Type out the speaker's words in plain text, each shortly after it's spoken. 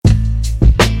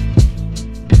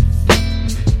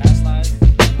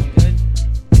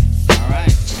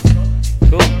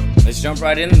let's jump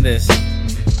right into this.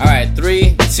 All right,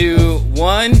 3, 2,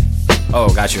 1.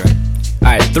 Oh, got you right. All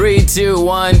right, 3, 2,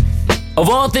 1. Of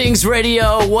All Things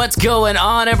Radio, what's going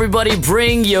on, everybody?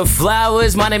 Bring your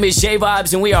flowers. My name is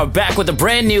Vibez, and we are back with a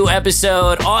brand new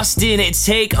episode. Austin,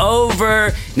 take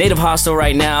over. Native Hostel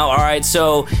right now. All right,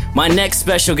 so my next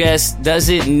special guest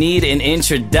doesn't need an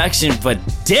introduction, but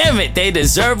damn it, they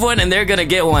deserve one, and they're gonna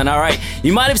get one. All right,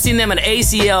 you might have seen them at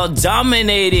ACL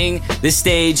dominating the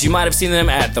stage. You might have seen them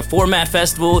at the Format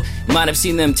Festival. You might have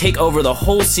seen them take over the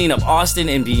whole scene of Austin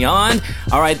and beyond.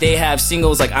 All right, they have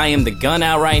singles like I Am the Gun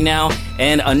out right now,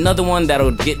 and another one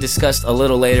that'll get discussed a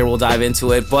little later. We'll dive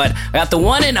into it. But I got the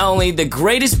one and only, the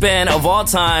greatest band of all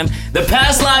time. The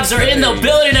Past Lives are in the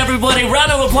building, everybody.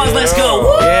 Round of applause. Let's go.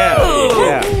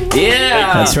 Woo!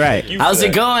 Yeah. That's right. How's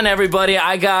it going, everybody?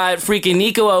 I got freaking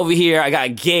Nico over here. I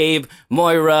got Gabe,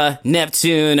 Moira,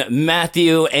 Neptune,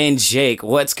 Matthew, and Jake.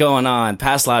 What's going on?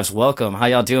 Past Lives, welcome. How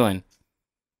y'all doing?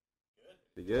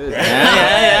 Good.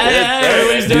 Yeah.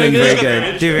 Everybody's doing Very good.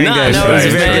 good. Doing good. No, It was a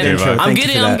it's very good. good intro. I'm Thank you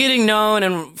for I'm that. getting known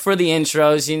and for the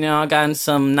intros, you know, I gotten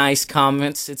some nice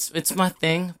comments. It's my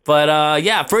thing. But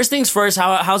yeah, first things first,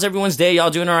 how's everyone's day? Y'all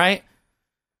doing all right?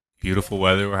 Beautiful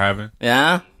weather we're having.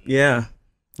 Yeah? Yeah.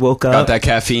 Woke up. Got that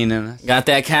caffeine in us. Got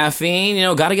that caffeine, you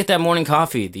know, gotta get that morning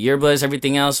coffee. The earbuds,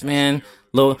 everything else, man.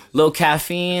 Low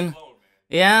caffeine.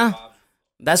 Yeah?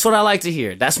 That's what I like to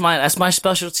hear. That's my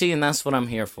specialty, and that's what I'm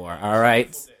here for. All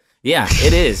right. Yeah,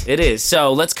 it is.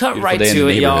 So let's cut Beautiful right day in to the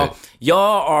it, y'all. neighborhood.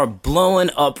 Y'all are blowing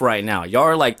up right now. Y'all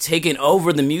are like taking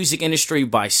over the music industry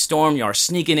by storm. Y'all are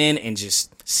sneaking in and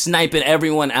just sniping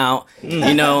everyone out,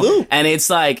 you know. And it's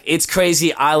like, it's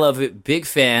crazy. I love it. Big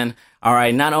fan. All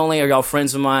right. Not only are y'all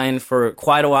friends of mine for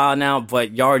quite a while now,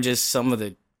 but y'all are just some of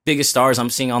the biggest stars I'm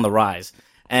seeing on the rise.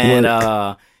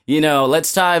 And you know,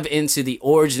 let's dive into the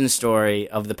origin story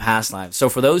of the Past Lives. So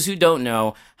for those who don't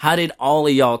know, how did all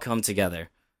of y'all come together?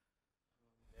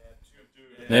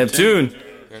 Neptune.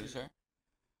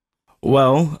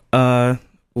 Well, I've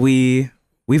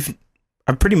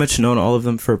pretty much known all of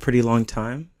them for a pretty long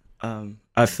time.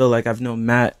 I feel like I've known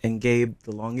Matt and Gabe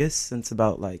the longest, since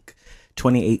about like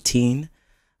 2018.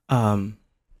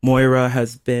 Moira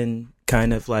has been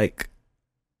kind of like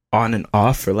on and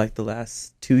off for like the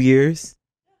last 2 years.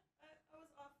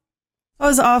 I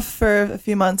was off for a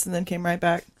few months and then came right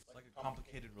back. It's like a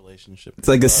complicated relationship. It's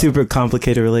like a super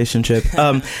complicated relationship.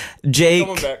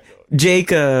 Jake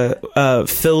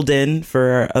filled in for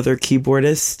our other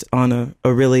keyboardist on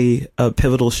a really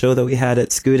pivotal show that we had at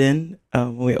Scudin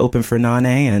when we opened for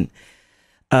Nane,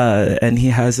 and he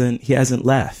hasn't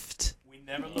left. We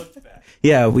never looked back.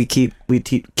 Yeah, we keep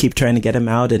trying to get him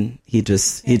out, and he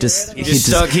just ended up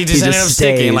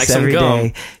sticking like some every gum.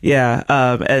 day. Yeah,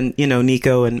 and you know,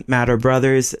 Nico and Matt are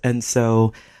brothers, and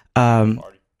so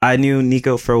I knew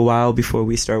Nico for a while before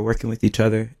we started working with each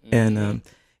other, and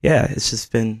yeah, it's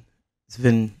been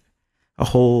a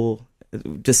whole,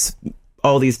 just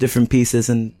all these different pieces,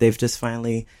 and they've just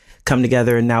finally come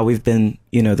together, and now we've been,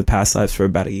 you know, the Past Lives for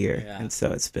about a year, and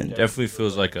so it's been Definitely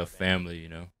feels like a family, you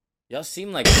know. Y'all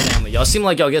seem like a family. Y'all seem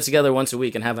like y'all get together once a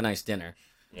week and have a nice dinner.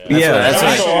 Yeah.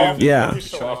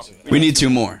 We need 2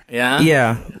 more. Yeah?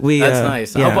 Yeah, That's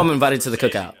nice. I yeah. hope I'm invited to the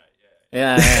cookout.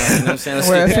 Yeah, you know what I'm saying? Let's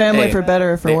We're a do- family hey, for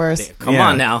better or for worse. Come Yeah.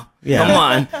 on now. Yeah. Come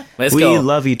on. Let's We go.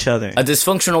 love each other. A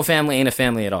dysfunctional family ain't a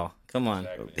family at all. Come on.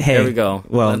 Hey, There we go.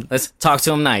 well- Let's talk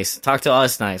to him nice. Talk to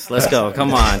us nice. Let's go.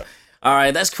 Come on. All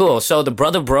right, that's cool. So the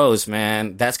Brother Bros,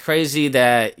 man, that's crazy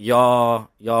that y'all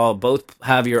both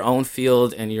have your own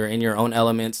field and you're in your own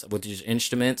elements with your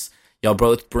instruments. Y'all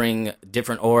both bring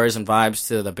different auras and vibes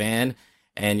to the band,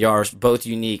 and y'all are both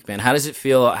unique, man. How does it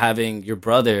feel having your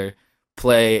brother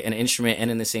play an instrument and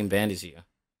in the same band as you?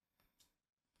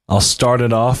 I'll start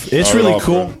it off. It's really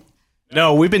cool.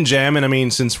 No, we've been jamming, I mean,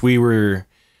 since we were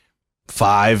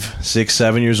 5, 6,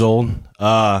 7 years old.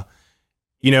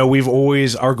 You know, we've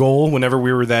always, our goal whenever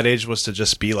we were that age was to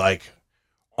just be like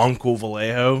Uncle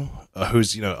Vallejo,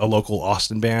 who's, you know, a local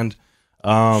Austin band.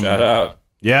 Shout out.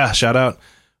 Yeah, shout out.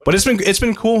 But it's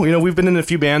been cool. You know, we've been in a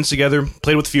few bands together,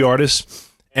 played with a few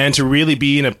artists, and to really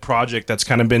be in a project that's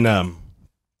kind of been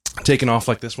taken off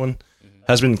like this one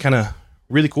has been kind of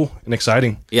really cool and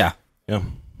exciting. Yeah. Yeah,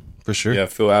 for sure. Yeah, I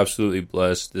feel absolutely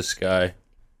blessed. This guy,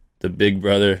 the big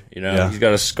brother, you know, he's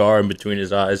got a scar in between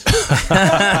his eyes. When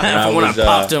I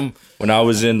popped him. When I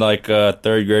was in like 3rd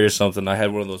grade or something, I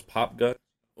had one of those pop guns.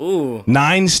 Ooh.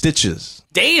 9 stitches.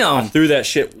 Damn. Threw that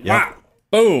shit. Yep. Wow.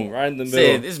 boom, right in the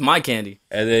middle. This is my candy.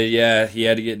 And then he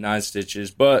had to get 9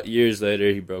 stitches. But years later,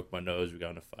 he broke my nose. We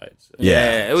got in a fight. So.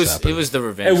 Yeah, it was the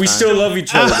revenge. And we still love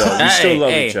each other though. We still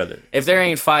love each other. If there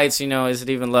ain't fights, is it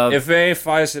even love? If there ain't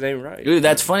fights, it ain't right. Dude,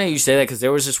 that's funny you say that because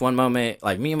there was this one moment,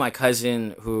 like me and my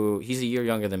cousin, who he's a year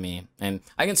younger than me, and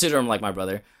I consider him like my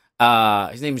brother.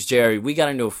 His name's Jerry. We got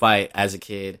into a fight as a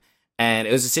kid, and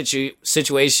it was a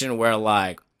situation where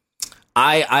like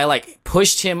I like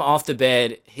pushed him off the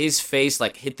bed. His face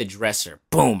like hit the dresser,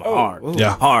 boom,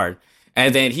 hard.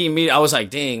 And then I was like,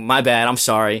 dang, my bad, I'm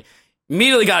sorry.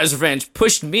 Immediately got his revenge,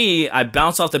 pushed me. I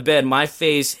bounced off the bed. My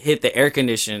face hit the air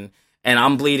condition, and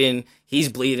I'm bleeding. He's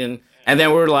bleeding. And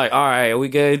then we're like, all right, are we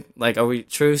good? Like, are we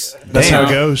truce? That's how it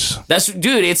goes.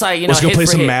 Dude, it's like, let's go play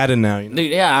some Madden now.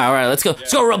 Dude, yeah, all right, let's go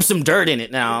rub some dirt in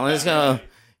it now. Let's go.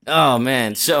 Oh,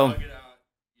 man. So.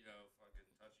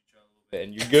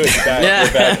 And you're good. We're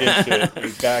back into it.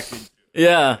 We're back into it.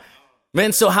 Yeah.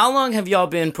 Man, so how long have y'all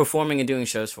been performing and doing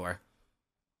shows for?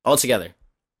 All together?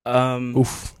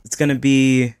 It's gonna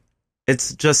be.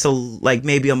 It's just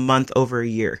maybe a month over a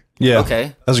year. Yeah.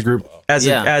 Okay. As a group. As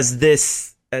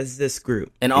this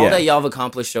group. And all that y'all have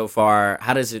accomplished so far,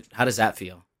 how does that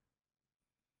feel?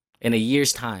 In a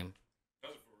year's time.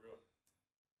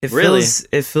 It feels good.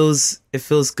 It feels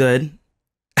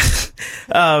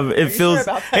sure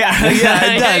about that? yeah,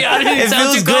 it does. Yeah, it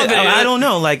feels good. I don't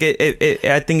know. Like it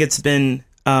I think it's been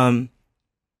I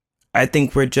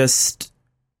think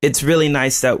it's really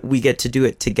nice that we get to do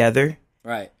it together.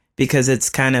 Right. Because it's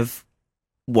kind of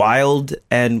wild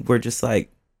and we're just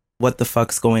like, what the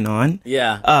fuck's going on?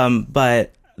 Yeah.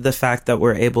 But the fact that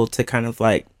we're able to kind of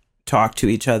like talk to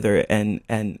each other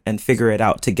and figure it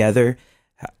out together,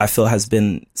 I feel has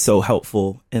been so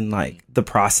helpful in like the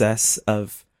process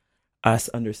of us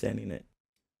understanding it.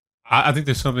 I think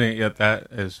there's something that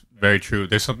is very true.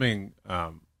 There's something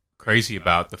crazy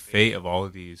about the fate of all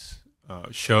of these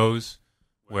shows,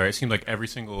 where it seemed like every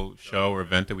single show or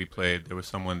event that we played, there was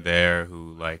someone there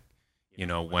who like,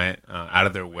 went out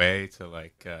of their way to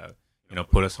like,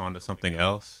 put us on to something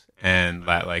else. And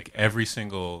that like every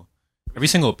single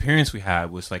appearance we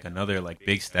had was like another like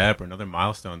big step or another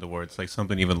milestone towards like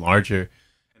something even larger.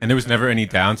 And there was never any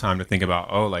downtime to think about,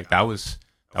 oh, like that was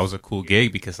a cool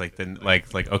gig, because like then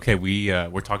like okay,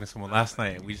 we're talking to someone last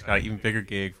night and we just got an even bigger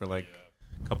gig for like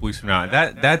a couple weeks from now. And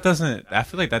that doesn't, I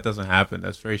feel like that doesn't happen.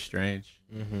 That's very strange.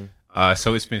 Mm-hmm.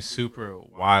 So it's been super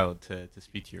wild to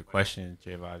speak to your question,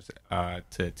 J Vibez,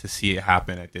 to see it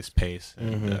happen at this pace.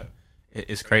 And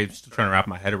it's crazy. I'm still trying to wrap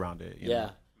my head around it. You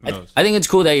know? I think it's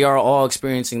cool that you're all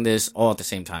experiencing this all at the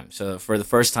same time. So for the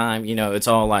first time, it's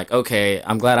all like, okay,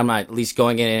 I'm glad I'm not at least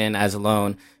going in as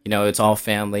alone. It's all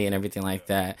family and everything like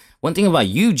that. One thing about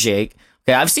you, Jake,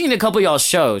 okay, I've seen a couple of y'all's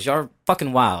shows. Y'all are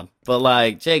fucking wild. But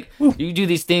like, Jake, you do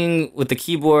this thing with the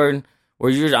keyboard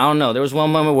where I don't know. There was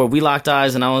one moment where we locked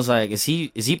eyes and I was like, is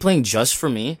he playing just for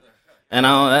me? And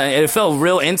it felt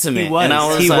real intimate. He was. And I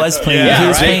was playing. He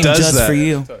was playing just for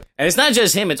you. And it's not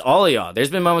just him; it's all of y'all.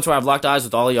 There's been moments where I've locked eyes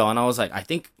with all of y'all, and I was like, I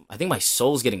think my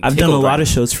soul's getting. I've done a lot of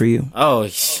shows for you. Oh,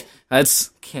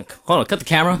 hold on, cut the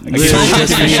camera.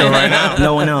 Just for you right now.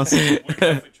 No one else.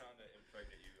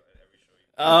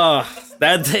 Oh,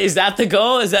 is that the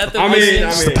goal? Is that the?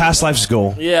 It's the past life's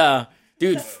goal. Yeah,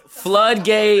 dude.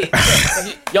 Floodgate.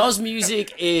 Y'all's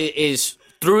music is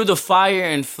through the fire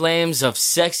and flames of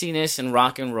sexiness and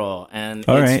rock and roll, and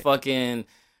fucking.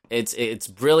 It's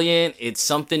brilliant. It's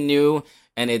something new,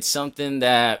 and it's something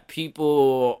that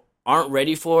people aren't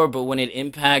ready for. But when it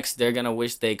impacts, they're gonna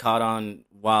wish they caught on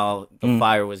while the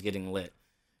fire was getting lit.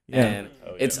 Yeah.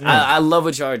 And I love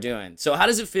what y'all are doing. So how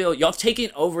does it feel? Y'all have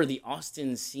taken over the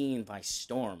Austin scene by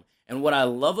storm. And what I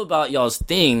love about y'all's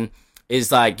thing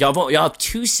is like y'all have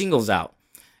 2 singles out,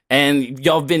 and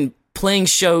y'all have been playing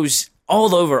shows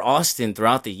all over Austin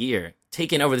throughout the year,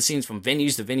 taking over the scenes from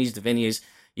venues to venues to venues.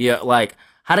 Yeah, like.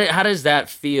 How does that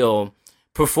feel,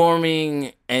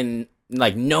 performing and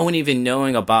like no one even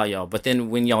knowing about y'all, but then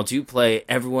when y'all do play,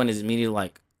 everyone is immediately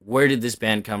like, where did this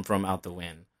band come from out the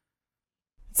wind?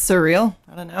 It's surreal.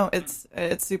 I don't know. It's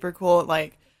super cool.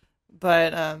 Like,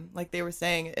 but like they were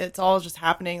saying, it's all just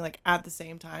happening like at the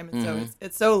same time, and so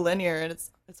it's so linear, and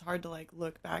it's hard to like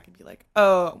look back and be like,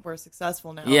 oh, we're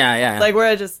successful now. Yeah. Like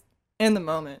we're just in the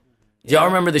moment. Do y'all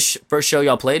remember the first show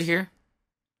y'all played here?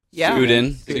 Yeah,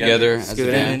 together as a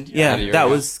band. Yeah, that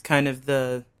was kind of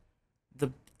the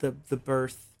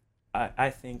birth, I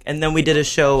think. And then we did a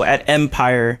show at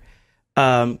Empire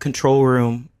Control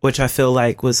Room, which I feel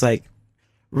like was like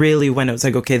really when it was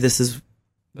like, okay, this is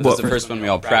what was the first one we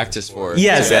all practiced for.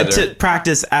 Yes, to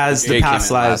practice as the past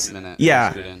lives.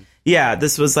 yeah,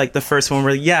 this was like the first one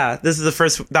where, that was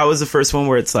the first one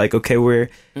where it's like, okay, we're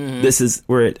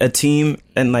a team,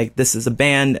 and like this is a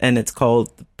band, and it's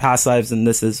called Past Lives, and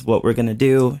this is what we're gonna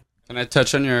do. Can I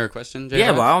touch on your question, Jay?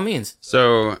 Yeah, by all means.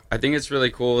 So I think it's really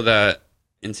cool that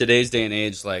in today's day and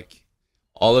age, like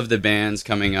all of the bands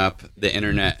coming up, the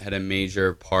internet had a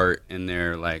major part in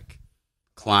their like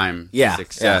climb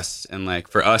success. And like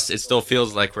for us, it still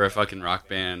feels like we're a fucking rock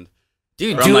band.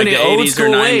 Dude, from doing like it the old 80s or school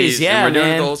 90s. ways, yeah, and we're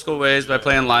doing man. it the old school ways by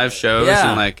playing live shows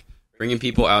and like bringing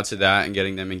people out to that and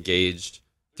getting them engaged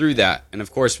through that. And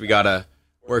of course, we gotta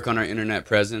work on our internet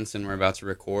presence, and we're about to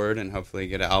record and hopefully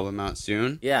get an album out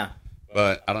soon. Yeah.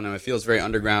 But I don't know, it feels very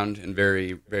underground and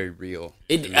very, very real.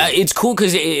 It's cool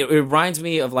because it reminds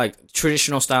me of like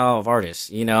traditional style of artists,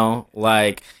 you know?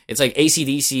 Like, it's like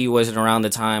AC/DC wasn't around the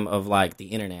time of like the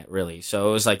internet, really. So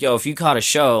it was like, yo, if you caught a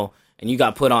show and you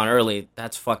got put on early,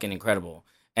 that's fucking incredible.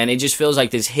 And it just feels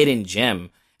like this hidden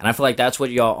gem. And I feel like that's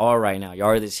what y'all are right now. Y'all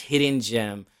are this hidden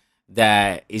gem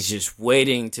that is just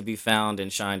waiting to be found and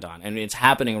shined on. And it's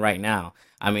happening right now.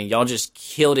 I mean, y'all just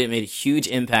killed it, made a huge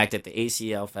impact at the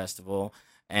ACL festival.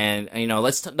 And, you know,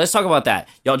 let's talk about that.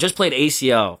 Y'all just played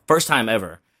ACL, first time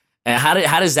ever. And how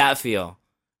does that feel?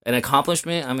 An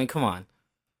accomplishment? I mean, come on.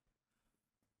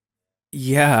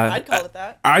 Yeah. I'd call it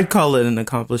that. I'd call it an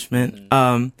accomplishment.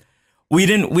 We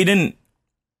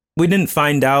didn't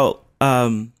find out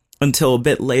until a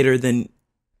bit later than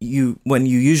when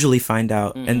you usually find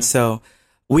out. Mm-hmm. And so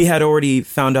we had already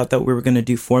found out that we were going to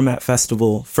do Format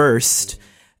Festival first.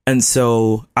 And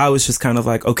so I was just kind of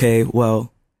like, okay,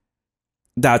 well,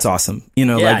 that's awesome. You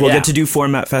know, like we'll get to do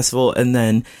Format Festival, and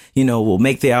then, you know, we'll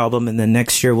make the album, and then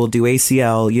next year we'll do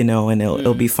ACL, you know, and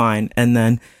it'll be fine. And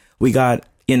then we got,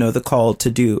 you know, the call to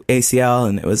do ACL,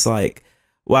 and it was like,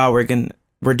 wow,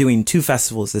 we're doing 2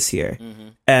 festivals this year. Mm-hmm.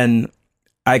 And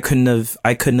I couldn't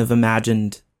have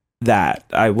imagined that.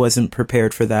 I wasn't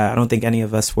prepared for that. I don't think any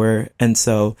of us were. And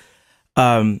so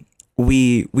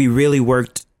we really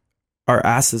worked our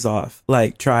asses off,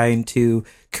 like trying to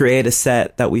create a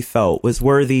set that we felt was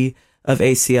worthy of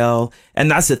ACL. And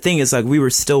that's the thing, is like we were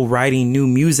still writing new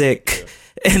music,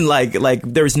 and like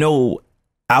there's no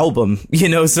album, you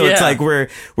know, so it's like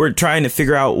we're trying to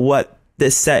figure out what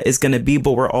this set is going to be,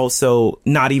 but we're also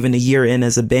not even a year in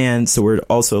as a band, so we're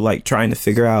also like trying to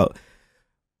figure out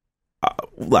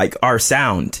like our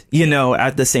sound, you know,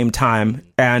 at the same time.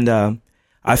 And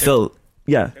I feel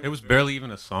it was barely even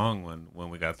a song when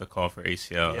we got the call for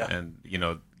ACL, and you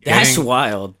know, that's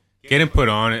wild. Getting put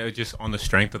on it just on the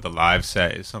strength of the live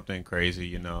set is something crazy,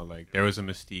 you know. Like there was a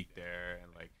mystique there,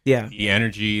 and like the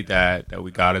energy that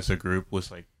we got as a group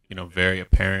was like, you know, very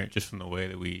apparent just from the way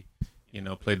that we, you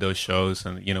know, played those shows.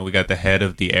 And you know, we got the head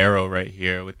of the Arrow right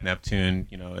here with Neptune,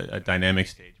 you know, a dynamic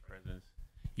stage presence.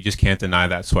 You just can't deny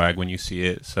that swag when you see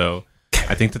it. So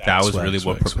I think that was really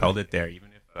what propelled it there, even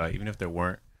if there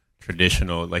weren't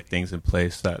traditional like things in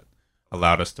place that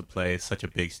allowed us to play such a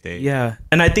big stage. Yeah.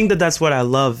 And I think that's what I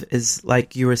love, is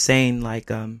like you were saying,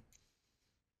 like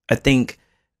I think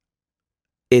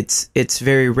it's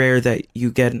very rare that you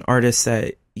get an artist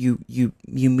that you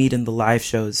meet in the live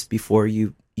shows before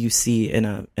you see in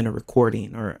a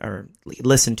recording or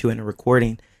listen to in a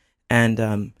recording.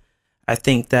 And I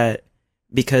think that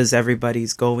because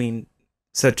everybody's going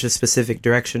such a specific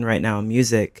direction right now in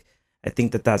music, I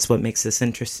think that's what makes this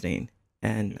interesting.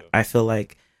 And I feel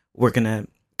like we're going to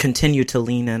continue to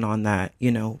lean in on that.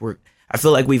 You know, I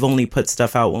feel like we've only put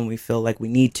stuff out when we feel like we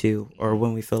need to, or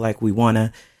when we feel like when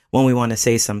we want to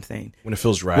say something. When it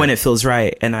feels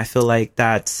right. And I feel like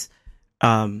that's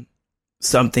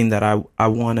something that I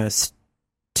want us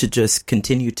to just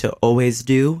continue to always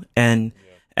do, and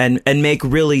make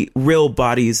really real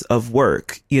bodies of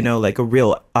work, you know, like a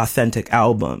real authentic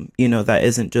album, you know, that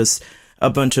isn't just a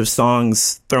bunch of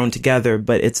songs thrown together,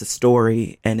 but it's a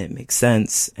story, and it makes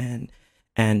sense, and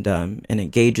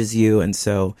engages you. And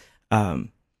so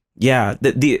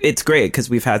it's great because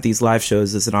we've had these live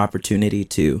shows as an opportunity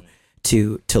to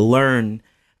learn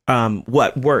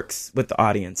what works with the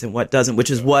audience and what doesn't,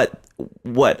 which is what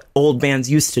old bands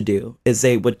used to do, is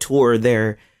they would tour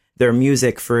their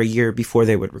music for a year before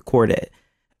they would record it.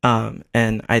 And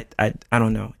I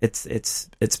don't know,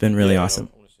 it's been really awesome.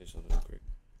 I want to say something quick.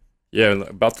 Yeah,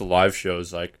 about the live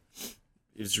shows, like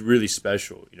it's really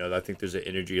special. You know, I think there's an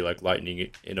energy like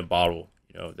lightning in a bottle,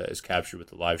 you know, that is captured with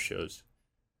the live shows.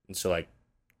 And so, like,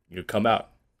 you know, come out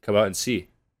and see.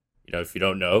 You know, if you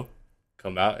don't know,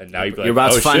 come out, and now you're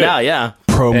about to find out. Yeah,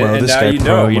 promo. And this now guy you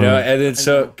promo. know, and then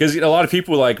so because a lot of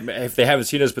people, like, if they haven't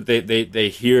seen us, but they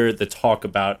hear the talk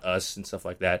about us and stuff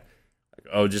like that, like,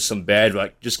 just some bad,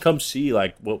 like, just come see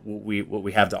like what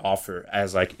we have to offer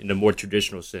as like in the more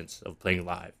traditional sense of playing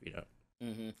live, you know.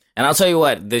 Mm-hmm. And I'll tell you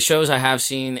what, the shows I have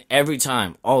seen, every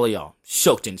time, all of y'all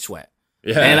soaked in sweat.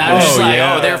 Yeah. And I was just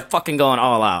like, they're fucking going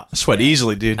all out. I sweat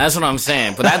easily, dude. That's what I'm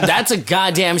saying. But that's a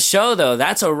goddamn show, though.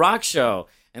 That's a rock show,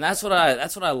 and that's what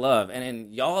I love.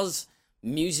 And y'all's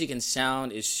music and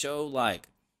sound is so like,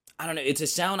 I don't know. It's a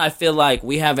sound I feel like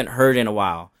we haven't heard in a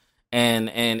while, and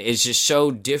it's just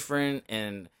so different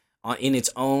and in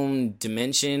its own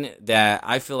dimension that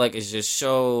I feel like it's just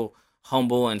so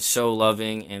humble and so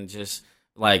loving, and just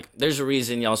like there's a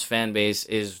reason y'all's fan base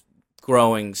is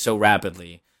growing so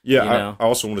rapidly. Yeah, you know? I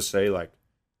also want to say, like,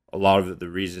 a lot of the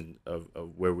reason of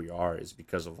where we are is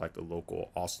because of, like, the local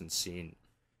Austin scene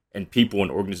and people and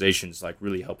organizations, like,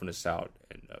 really helping us out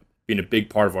and being a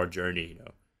big part of our journey, you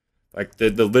know. Like,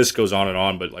 the list goes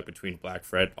on, but, like, between Black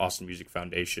Fred, Austin Music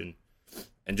Foundation,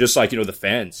 and just, like, you know, the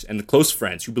fans and the close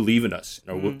friends who believe in us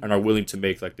and are willing to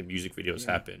make, like, the music videos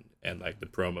happen and, like, the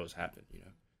promos happen, you know.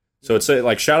 So it's,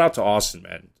 like, shout out to Austin,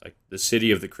 man. Like, the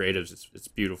city of the creatives, it's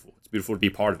beautiful. It's beautiful to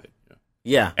be part of it.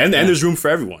 Yeah, and there's room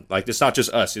for everyone. Like, it's not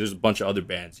just us. There's a bunch of other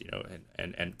bands, you know,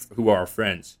 and who are our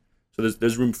friends. So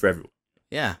there's room for everyone.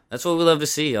 Yeah, that's what we love to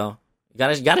see, y'all. You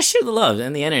gotta share the love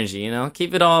and the energy, you know.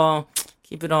 Keep it all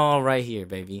right here,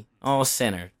 baby. All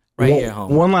centered right here,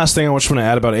 home. One last thing I just want to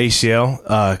add about ACL,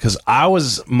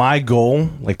 because my goal,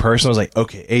 like personally, was like,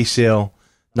 okay, ACL,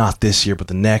 not this year, but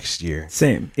the next year.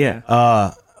 Same, yeah.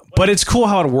 But it's cool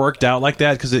how it worked out like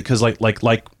that, because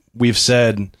like we've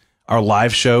said, our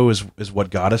live show is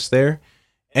what got us there,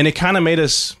 and it kind of made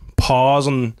us pause.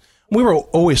 And we were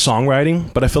always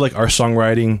songwriting, but I feel like our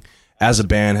songwriting as a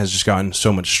band has just gotten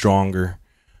so much stronger.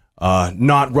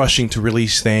 Not rushing to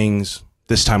release things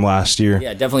this time last year.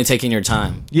 Yeah, definitely taking your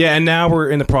time. Yeah, and now we're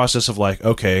in the process of like,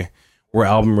 okay, we're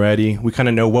album ready. We kind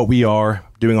of know what we are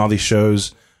doing all these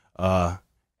shows, and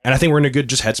I think we're in a good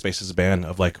just headspace as a band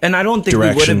of like. And I don't think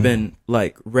we would have been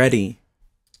like ready.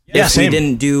 Yeah, if we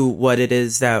didn't do what it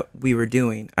is that we were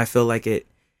doing. I feel like it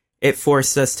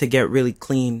forced us to get really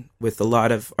clean with a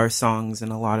lot of our songs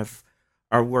and a lot of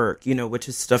our work, you know, which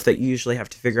is stuff that you usually have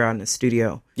to figure out in the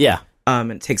studio. Yeah.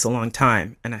 And it takes a long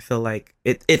time. And I feel like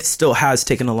it still has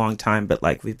taken a long time, but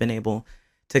like we've been able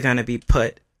to kind of be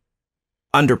put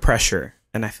under pressure.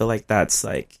 And I feel like that's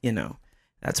like, you know,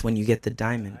 that's when you get the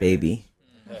diamond, baby.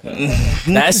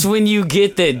 That's when you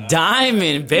get the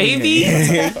diamond, baby.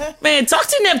 Man, talk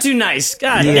to Neptune nice.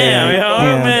 God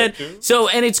damn, man. So,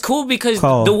 and it's cool because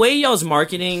the way y'all's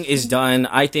marketing is done,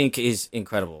 I think is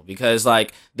incredible, because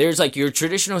like there's like your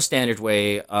traditional standard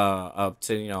way up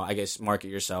to, you know, I guess market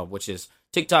yourself, which is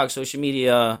TikTok, social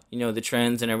media, you know, the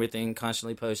trends and everything,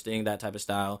 constantly posting, that type of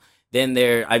style. Then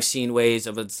I've seen ways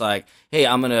of it's like, hey,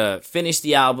 I'm going to finish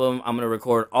the album. I'm going to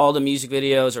record all the music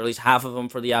videos, or at least half of them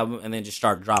for the album, and then just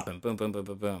start dropping. Boom, boom, boom,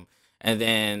 boom, boom. And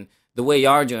then the way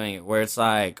y'all are doing it, where it's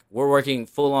like, we're working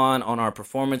full on our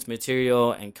performance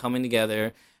material and coming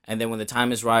together. And then when the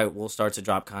time is right, we'll start to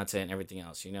drop content and everything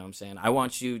else. You know what I'm saying? I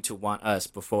want you to want us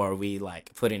before we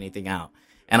like put anything out.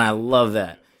 And I love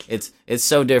that. It's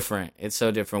so different. It's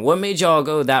so different. What made y'all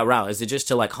go that route? Is it just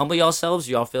to like humble yourselves?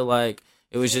 Y'all feel like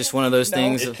it was just one of those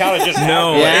things? It kind of just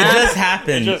it just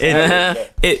happened.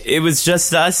 It was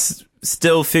just us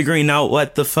still figuring out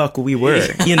what the fuck we were,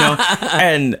 you know.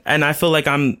 and I feel like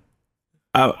I'm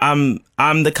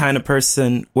the kind of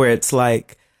person where it's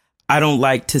like I don't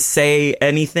like to say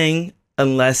anything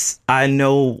unless I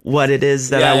know what it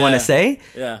is that I want to say.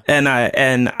 Yeah. And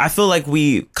I feel like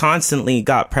we constantly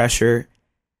got pressure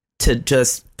to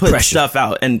just put stuff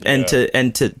out and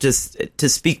to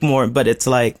speak more, but it's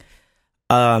like,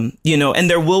 you know, and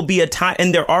there will be a time,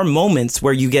 and there are moments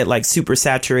where you get like super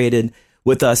saturated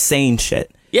with us saying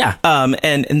shit. Yeah. But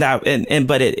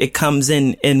it comes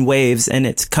in waves, and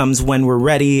it comes when we're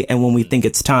ready and when we think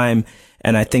it's time.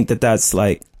 And I think that's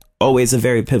like always a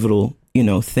very pivotal, you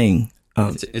know, thing.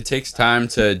 It takes time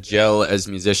to gel as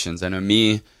musicians. I know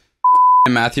me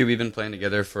and Matthew, we've been playing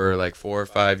together for like 4 or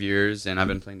 5 years, and I've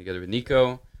been playing together with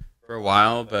Nico for a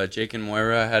while, but Jake and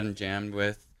Moira hadn't jammed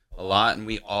with a lot, and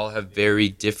we all have very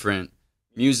different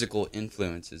musical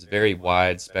influences, very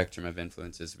wide spectrum of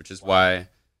influences, which is why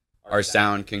our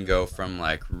sound can go from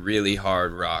like really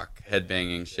hard rock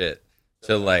headbanging shit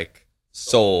to like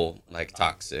soul, like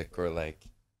Toxic, or like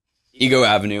Ego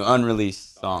Avenue,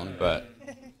 unreleased song, but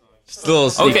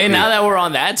still okay. Now that we're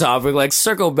on that topic, like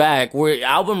circle back, we're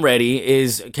album ready.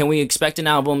 Can we expect an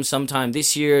album sometime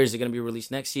this year? Is it going to be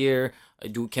released next year?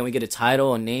 Can we get a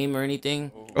title, a name, or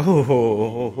anything?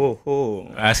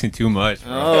 Asking too much. These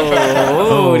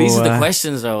are the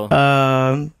questions, though.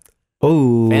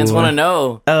 Oh, Fans want to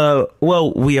know.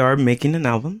 Well, we are making an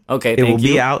album. Okay, it will thank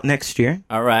you. be out next year.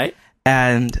 All right.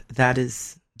 And that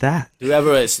is that. Do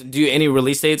you any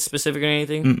release dates specific or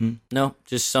anything? Mm-mm. No,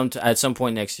 just at some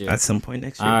point next year. At some point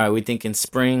next year. All right, we thinking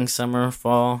spring, summer,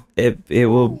 fall. It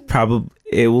will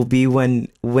be when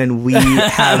we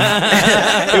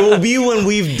have. It will be when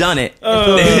we've done it.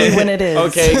 When it is.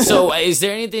 Okay, so is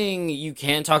there anything you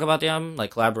can talk about the album,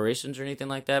 like collaborations or anything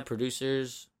like that,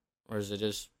 producers, or is it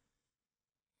just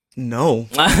no?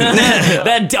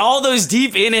 That all those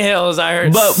deep inhales I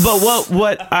heard. But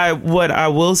what I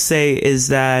will say is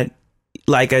that,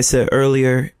 like I said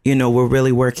earlier, we're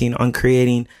really working on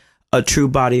creating a true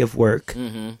body of work.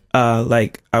 Mm-hmm.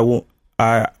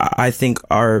 I think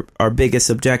our biggest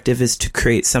objective is to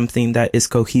create something that is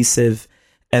cohesive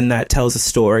and that tells a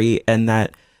story and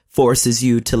that forces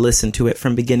you to listen to it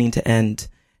from beginning to end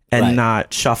and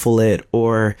not shuffle it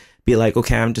or be like,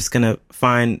 okay, I'm just going to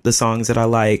find the songs that I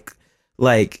like.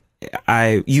 Like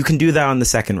you can do that on the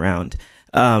second round.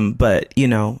 But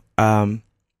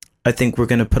I think we're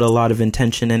going to put a lot of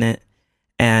intention in it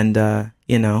and,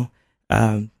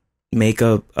 make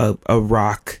a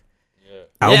rock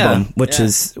album, which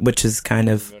is kind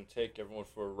of. We're going to take everyone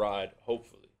for a ride.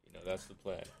 Hopefully, that's the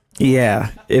plan.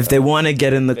 Yeah, if they want to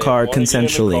get in the car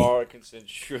consensually,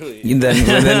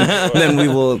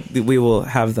 then we will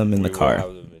have them in the car,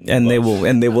 and they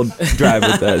will drive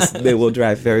with us. They will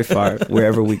drive very far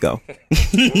wherever we go. All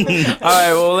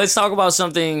right, well, let's talk about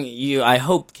something I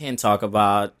hope can talk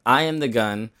about. I Am the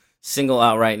Gun, single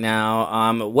out right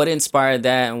now. What inspired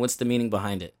that, and what's the meaning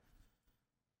behind it?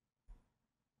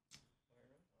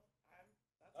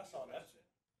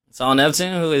 It's all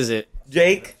Neptune. Who is it?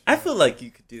 Jake, I feel like you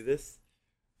could do this.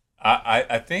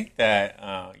 I think that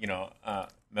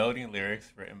melody and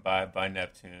lyrics written by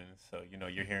Neptune, so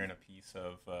you're hearing a piece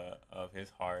of his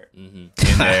heart in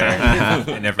there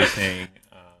and everything.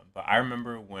 But I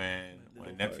remember when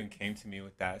Neptune came to me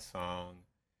with that song,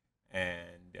 and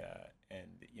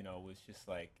it was just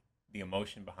like the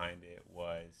emotion behind it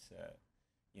was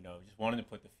just wanting to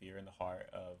put the fear in the heart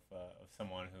of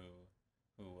someone who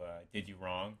did you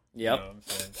wrong. Yep. You know what I'm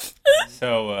saying?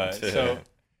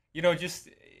 So just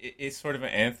it's sort of an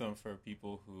anthem for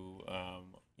people who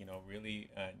really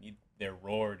need their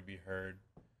roar to be heard.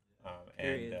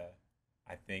 And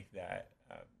I think that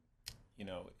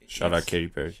shout out Katy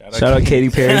Perry. Shout out Katy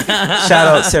Perry. Shout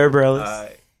out Sarah Bareilles.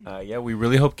 Yeah, we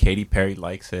really hope Katy Perry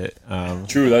likes it.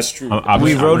 True, that's true.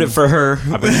 We wrote it for her.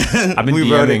 I've been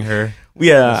DMing her.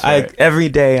 Yeah, every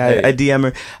day I DM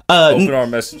her. Open our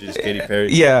messages, Katy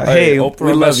Perry. Yeah, hey,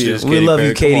 we love you. We love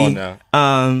you, Katy.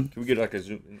 Can we get like a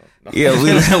Zoom? No. Yeah,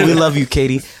 we love you,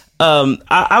 Katy.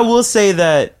 I will say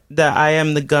that I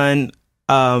Am the Gun.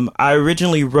 I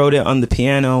originally wrote it on the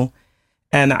piano,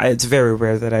 and it's very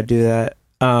rare that I do that.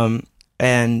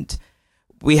 And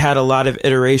we had a lot of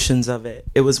iterations of it.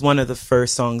 It was one of the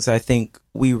first songs I think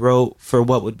we wrote for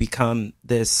what would become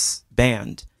this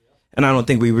band. And I don't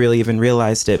think we really even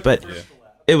realized it, but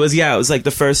it was like the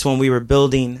first one we were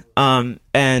building.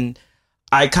 And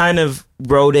I kind of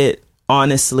wrote it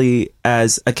honestly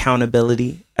as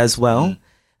accountability as well.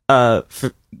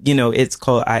 It's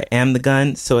called I Am the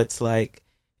Gun. So it's like,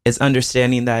 it's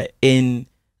understanding that in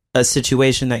a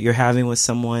situation that you're having with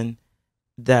someone,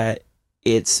 that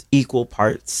it's equal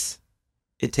parts.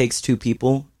 It takes two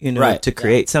people, to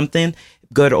create something,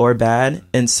 good or bad.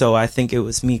 And so I think it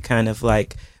was me kind of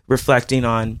like reflecting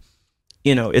on,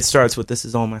 it starts with "This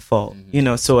is all my fault,"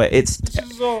 So it's.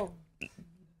 This is all.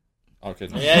 Okay.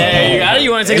 Yeah, you got it.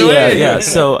 You want to take it away? Yeah.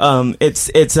 So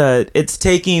it's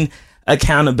taking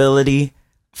accountability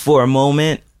for a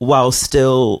moment while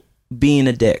still being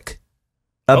a dick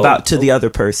to the other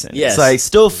person. Yes. It's like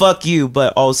still fuck you,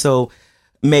 but also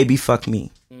maybe fuck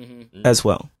me as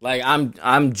well. Like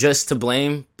I'm just to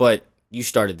blame, but you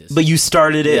started this. But you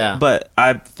started it, but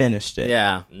I finished it.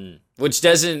 Yeah. Which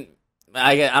doesn't,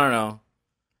 I don't know.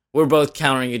 We're both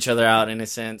countering each other out in a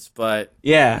sense, but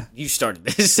you started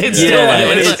this.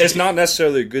 It's not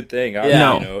necessarily a good thing.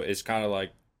 No. It's kind of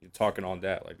like you're talking on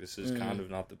that. Like this is kind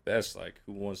of not the best. Like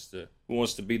who wants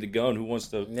to be the gun? Who wants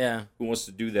to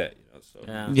do that? So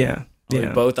Are we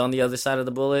both on the other side of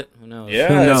the bullet? Who knows? Yeah,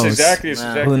 Who knows? exactly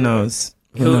Who knows?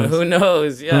 Who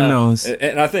knows? Yeah. Who knows?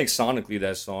 And I think sonically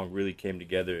that song really came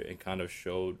together and kind of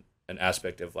showed an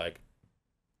aspect of like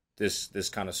this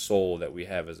kind of soul that we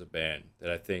have as a band that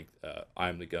I think I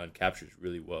Am the Gun captures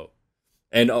really well.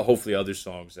 And hopefully other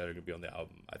songs that are going to be on the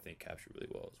album I think capture really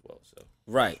well as well. So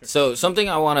Right. So something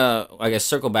I want to,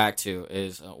 circle back to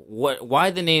is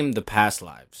why the name The Past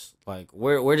Lives? Like,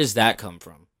 where does that come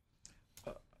from?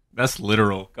 That's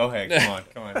literal. Go ahead.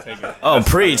 Come on, take it. Oh,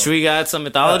 preach. We got some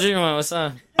mythology? What's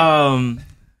up?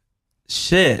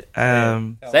 Shit.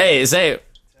 Say it.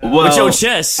 Well, with your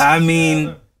chest. I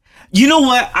mean, you know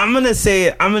what? I'm gonna say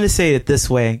it this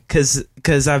way,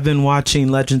 because I've been watching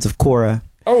Legends of Korra.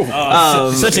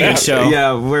 Such a good show.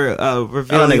 Yeah, we're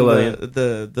revealing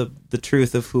the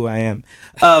truth of who I am.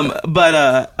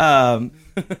 But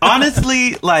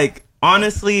honestly,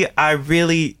 I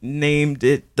really named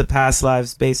it The Past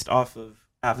Lives based off of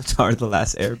Avatar: The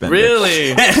Last Airbender.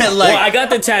 Really? Well, I got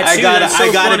the tattoo.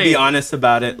 I gotta be honest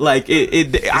about it. Like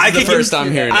I could first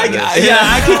time hearing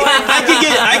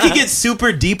I could get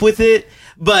super deep with it.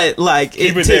 But like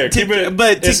Keep it there.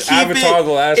 It's Avatar: The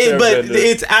Last Airbender. But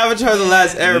it's Avatar: The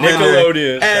Last Airbender.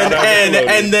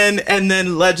 Nickelodeon. And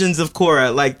then Legends of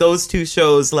Korra. Like those two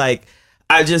shows. Like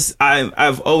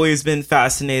I've always been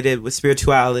fascinated with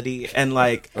spirituality and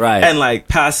like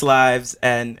past lives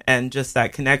and just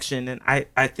that connection. And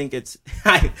I think it's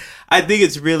I think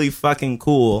it's really fucking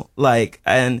cool. Like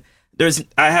I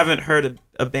haven't heard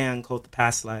a band called The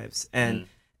Past Lives and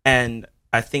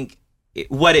I think.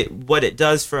 What it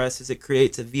does for us is it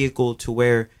creates a vehicle to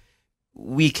where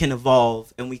we can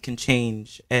evolve and we can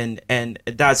change and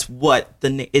that's what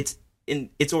it's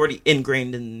already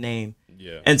ingrained in the name.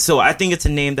 Yeah. And so I think it's a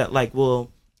name that like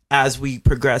will, as we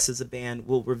progress as a band,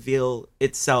 will reveal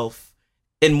itself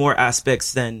in more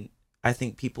aspects than I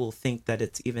think people think that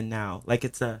it's even now. Like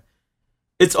it's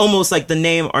almost like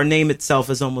our name itself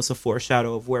is almost a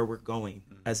foreshadow of where we're going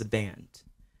as a band.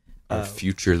 Our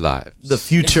future lives. The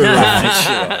future lives.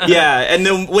 Yeah, and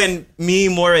then when me,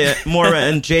 Mora,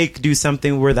 and Jake do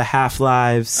something, we're the half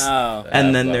lives. Oh.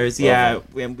 And then there's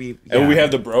when we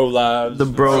have the bro lives. The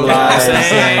bro lives.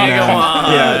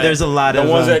 Yeah, there's a lot the of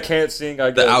ones that can't sing.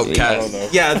 I guess. The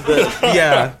outcasts.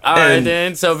 Yeah. All right,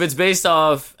 then. So if it's based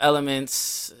off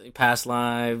elements, past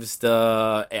lives,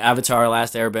 the Avatar: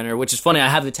 Last Airbender, which is funny, I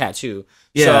have the tattoo.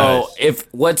 Yeah. So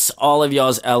what's all of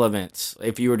y'all's elements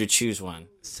if you were to choose one?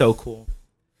 So cool.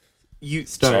 You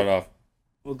start off.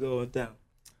 We'll go down.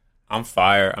 I'm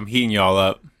fire. I'm heating y'all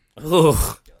up. Ooh.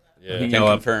 Yeah, Can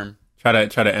confirm. Try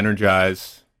to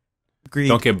energize. Greek.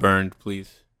 Don't get burned,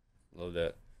 please. Love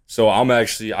that. So I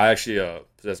actually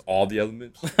possess all the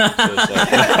elements. So it's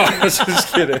like, I was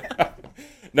just kidding.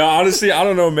 No, honestly, I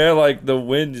don't know, man. Like the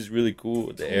wind is really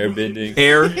cool, the air bending,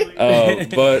 but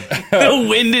The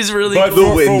wind is really but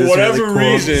cool. for whatever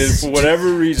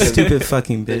reason, Stupid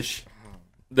fucking bitch.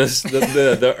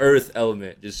 the earth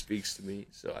element just speaks to me.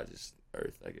 So I just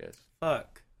earth, I guess.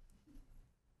 Fuck.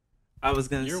 I was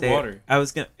gonna You're say water.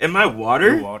 Am I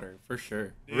water? You're water for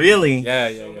sure. Really? Yeah.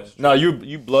 No,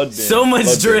 you blood bend. So much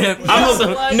Blood drip. bend. I'm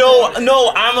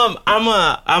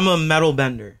a metal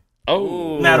bender.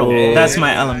 Oh, Metal. That's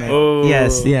my element. Oh.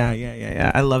 Yes.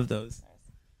 Yeah. I love those.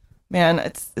 Man,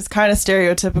 it's kind of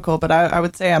stereotypical, but I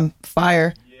would say I'm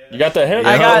fire. you got the hair.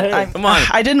 Come on.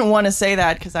 I didn't want to say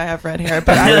that because I have red hair,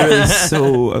 but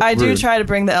I do try to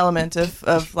bring the element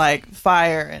of like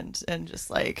fire and just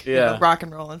like rock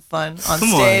and roll and fun on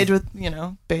stage with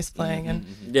bass playing and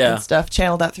stuff.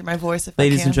 Channel that through my voice if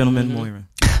Ladies I can. and gentlemen, Moira.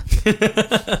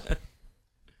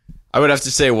 I would have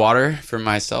to say water for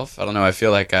myself. I don't know. I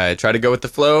feel like I try to go with the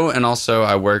flow, and also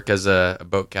I work as a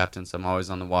boat captain, so I'm always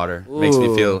on the water. Makes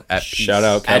me feel at peace. Shout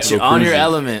out Capital on your Cruises.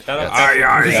 element.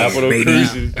 Capital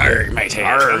Cruises. I'm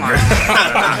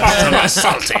a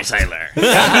salty sailor.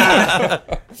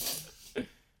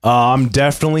 I'm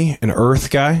definitely an earth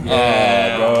guy.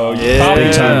 Bro,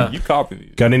 Big time. You copy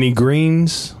me. Got any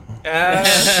greens?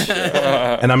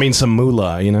 And I mean some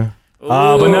moolah,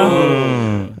 but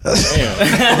no.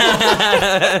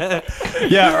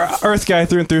 Yeah, earth guy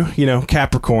through and through.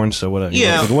 Capricorn. So what?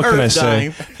 What can I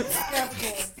say?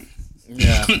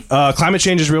 Climate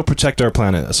change is real. Protect our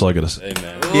planet. That's all I gotta say.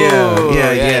 Amen.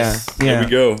 Yeah. There we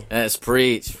go. That's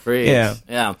preach.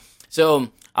 Yeah. So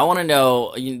I want to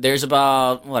know. There's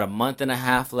about a month and a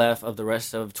half left of the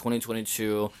rest of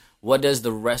 2022. What does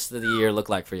the rest of the year look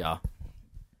like for y'all?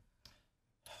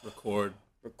 Record.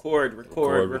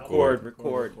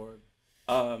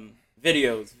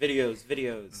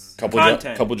 Videos.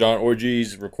 Couple John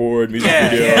orgies. Record music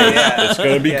video. Yeah. It's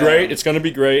gonna be great. It's gonna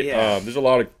be great. Yeah. There's a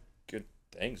lot of good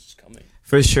things coming.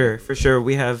 For sure.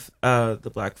 We have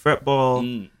the Black Fret Ball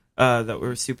that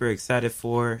we're super excited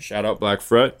for. Shout out Black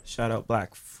Fret. Shout out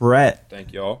Black Fret.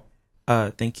 Thank y'all.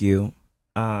 Thank you.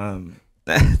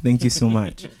 Thank you so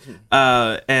much.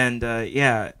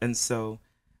 And so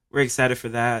we're excited for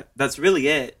that. That's really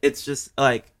it. It's just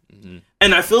like,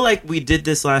 and I feel like we did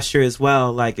this last year as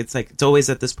well. Like it's always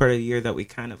at this part of the year that we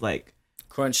kind of like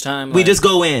Crunch time. we just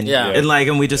go in, Yeah.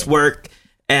 and we just work,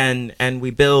 and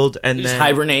we build, and You then just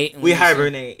hibernate. We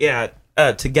hibernate,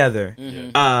 together.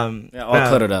 Mm-hmm. All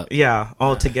cuddled up. Yeah,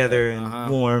 all together and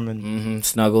warm and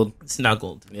snuggled.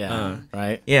 Yeah,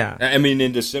 right. Yeah. I mean,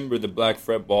 in December the Black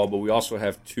Fret Ball, but we also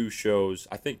have 2 shows.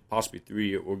 I think possibly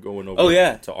 3. We're going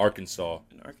over. to Arkansas.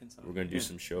 In Arkansas, we're going to do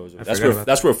some shows.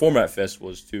 That's where Format Fest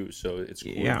was too. So it's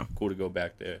cool to go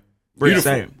back there.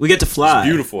 Beautiful. We get to fly. It's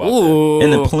beautiful out there. In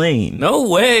the plane. No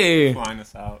way. Flying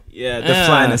us out. Yeah, they're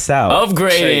flying us out.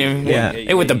 Upgrading. Yeah.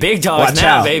 Hey, with the big dogs Watch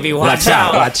now, out. baby. Watch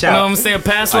out. Watch You know out. what I'm saying?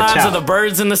 Past Watch lives out. of the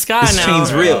birds in the sky This now.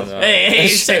 chain's real. Hey,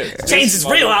 change is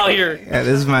real out here. Yeah,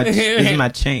 this is my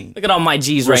chain. Look at all my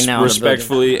G's right now.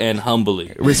 Respectfully and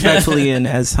humbly. Respectfully and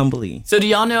as humbly. So do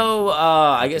y'all know,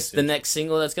 I guess, the next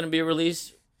single that's going to be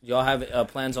released? Do y'all have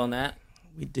plans on that?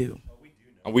 We do.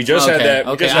 We just had that.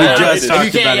 Okay. We just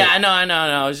talked about it. I know.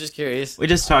 I was just curious. We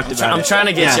just talked about it. I'm trying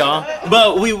to get y'all.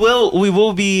 But we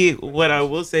will be, what I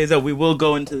will say is that we will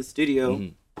go into the studio.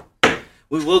 Mm-hmm.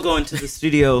 We will go into the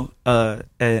studio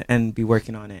and be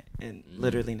working on it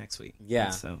literally next week.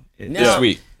 Yeah. So This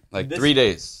week. Like 3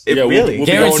 days. Really? We'll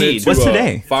Guaranteed. What's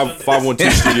today?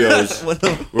 512 Studios.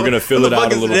 We're going to fill it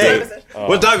out a little bit.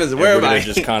 What time is it? Where am I?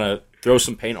 Just kind of throw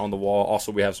some paint on the wall.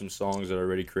 Also, we have some songs that are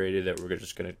already created that we're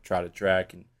just going to try to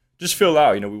track and just fill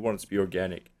out. We want it to be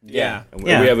organic. Yeah. And we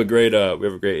have a great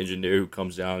engineer who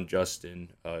comes down,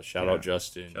 Justin. Shout out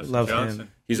Justin. Love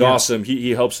him. He's awesome. He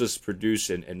helps us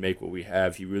produce and make what we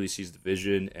have. He really sees the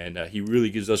vision, and he really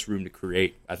gives us room to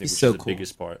create. I think which is the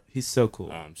biggest part. He's so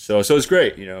cool. So it's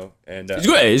great, and It's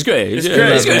great. It's great.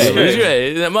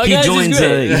 My guys is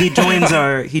great.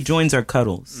 He joins our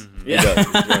cuddles. Yeah.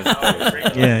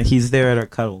 Yeah, he's there at our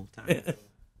cuddle time.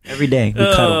 Every day we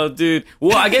cuddle. Oh, dude.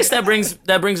 Well, I guess that brings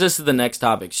us to the next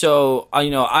topic. So,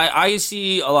 I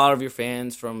see a lot of your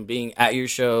fans from being at your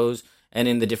shows and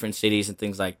in the different cities and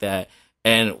things like that.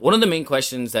 And one of the main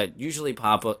questions that usually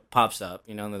pops up,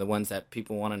 the ones that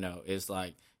people want to know is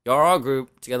like, y'all are all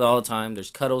grouped together all the time.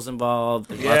 There's cuddles involved.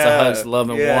 There's lots of hugs,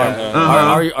 love, and warm.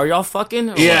 Are y'all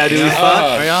fucking? Yeah, do we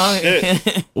fuck? Are y'all?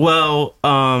 Well,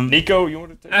 Nico, you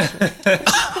want to take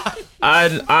I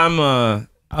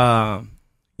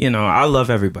love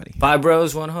everybody. 5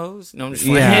 bros, 1 hose? No, I'm just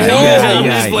playing.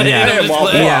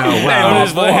 Wow.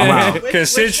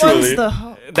 Consensually.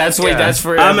 That's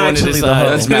for I'm everyone to actually the decide.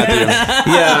 host. That's Matthew.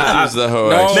 Matthew's the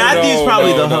hoe. Matthew's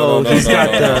probably the hoe. He's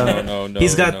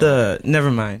got no. the. Never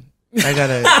mind. I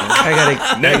gotta.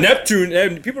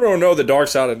 Neptune. People don't know the dark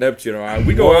side of Neptune. All right?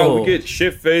 We go out, we get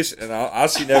shit faced, and I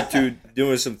see Neptune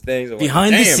doing some things. I'm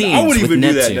Behind the scenes, I wouldn't with even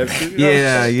do Neptune. that. Neptune.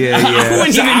 Yeah. I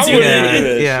wouldn't even do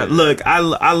that. Yeah. Look, I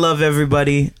love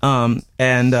everybody. And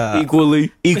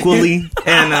Equally,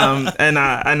 and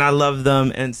I love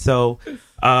them, and so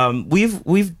we've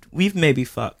maybe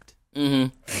fucked.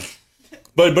 Mm-hmm.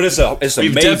 But it's a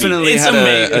We've maybe. definitely It's had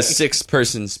a a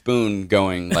 6-person spoon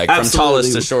going, like from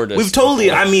tallest to shortest. We've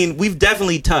totally. I mean, we've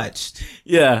definitely touched.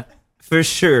 yeah. For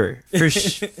sure.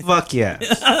 Fuck yeah.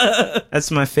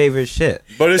 That's my favorite shit.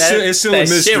 But it's still a that shit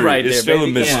mystery. right It's there, still a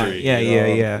baby. mystery. Yeah, you know?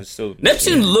 yeah. It's still a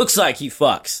mystery. Neptune looks like he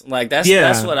fucks. Like that's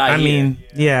what I hear. mean,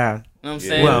 yeah. You know what I'm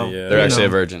saying? Well, They're actually a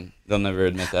virgin. They'll never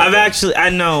admit that. I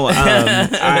know.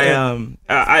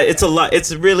 It's a lot.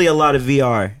 It's really a lot of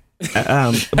VR.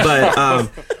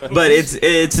 But it's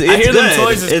hear good. them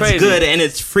toys is it's crazy. good and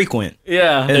it's frequent.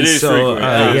 Yeah. And It is so,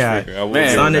 frequent. yeah. I will Man.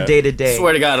 It's say on a that. day to day.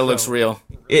 Swear to God, it looks real.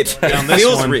 It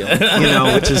feels real,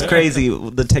 which is crazy.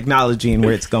 The technology and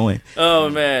where it's going. Oh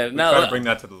man. Try to Now, bring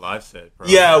that to the live set, bro.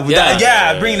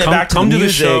 Bringing it back Come to to the the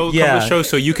music. show. Yeah. Come to the show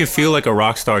so you can feel like a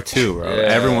rock star too, bro. Yeah.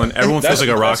 Everyone feels like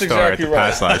a rock That's star exactly at the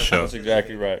past live show. That's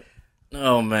exactly right.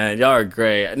 oh man, y'all are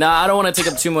great. Now I don't want to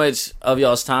take up too much of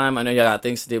y'all's time. I know y'all got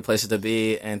things to do, places to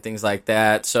be, and things like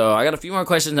that. So I got a few more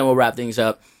questions, and we'll wrap things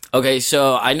up. Okay,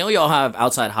 so I know y'all have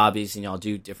outside hobbies and y'all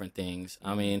do different things.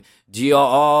 I mean, do y'all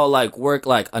all like work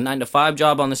like a 9-to-5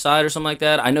 job on the side or something like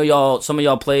that? I know some of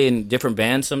y'all play in different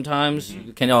bands sometimes.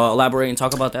 Can y'all elaborate and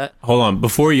talk about that? Hold on.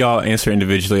 Before y'all answer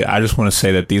individually, I just want to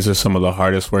say that these are some of the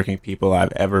hardest working people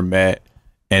I've ever met.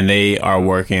 And they are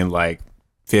working like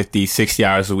 50, 60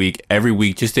 hours a week, every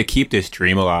week, just to keep this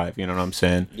dream alive. You know what I'm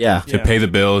saying? Yeah. To pay the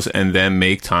bills and then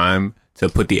make time to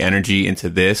put the energy into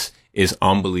this is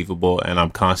unbelievable. And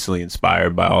I'm constantly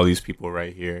inspired by all these people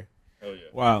right here. Hell yeah.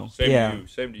 Wow. Same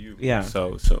to you. Yeah.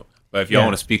 So, but if y'all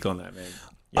want to speak on that, man.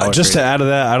 y'all are Just great. to add to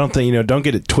that, I don't think, don't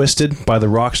get it twisted by the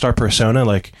rock star persona.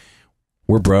 Like,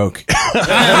 we're broke.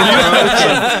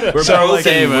 We're both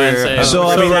Same, man, same. So,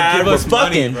 I mean, we're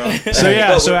fucking.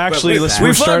 So actually,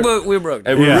 we fuck, but we're broke.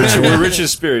 Hey, we're rich in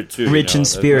spirit too. Rich in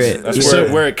spirit. That's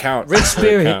Yeah. where it counts. Rich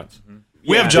spirit. Where it counts.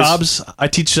 We have jobs. I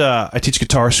teach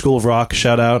guitar, School of Rock.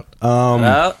 Shout out.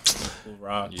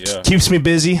 Keeps me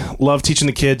busy. Love teaching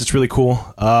the kids. It's really cool.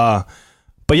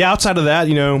 But yeah, outside of that,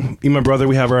 me and my brother,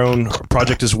 we have our own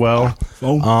project as well.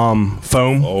 Foam.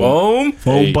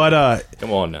 Hey, But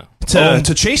come on now.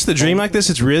 To chase the dream like this,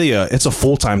 it's really it's a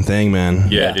full-time thing,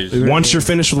 man. Yeah, it is. Once you're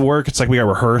finished with work, it's like we got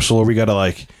rehearsal, or we got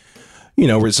to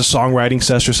it's a songwriting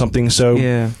session or something. So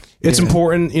it's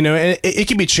important, and it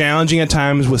can be challenging at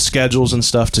times with schedules and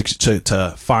stuff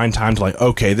to find time to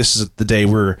okay, this is the day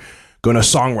we're going to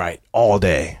songwrite all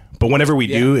day. But whenever we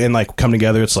do and come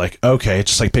together, it's okay,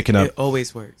 it's just picking up. It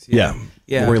always works. Yeah.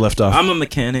 Where we left off. I'm a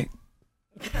mechanic.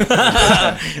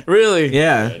 Really?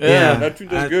 Yeah. That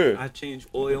does good. I change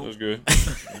oil. That's good.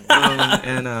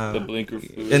 And The blinker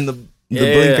fluid. and the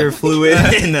blinker fluid.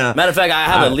 And, Matter of fact, I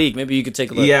have a leak. Maybe you could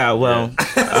take a look. yeah, well,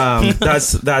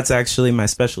 that's actually my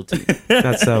specialty.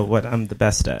 That's what I'm the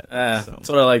best at. That's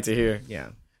what I like to hear. Yeah.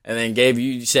 And then Gabe,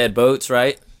 you said boats,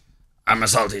 right? I'm a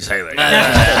salty sailor.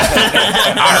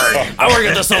 I work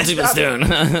at the Salty Bastoon.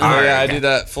 I do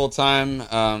that full time.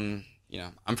 I'm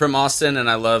from Austin, and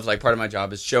I love part of my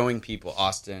job is showing people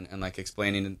Austin and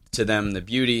explaining to them the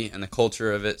beauty and the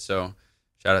culture of it. So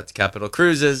shout out to Capital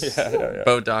Cruises,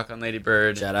 Boat Dock on Lady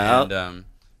Bird. Shout out. And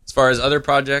as far as other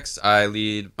projects, I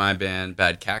lead my band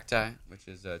Bad Cacti, which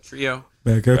is a trio.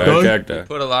 Bad We Cacti.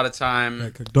 put a lot of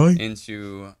time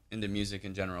into music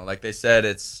in general. Like they said,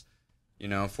 it's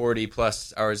 40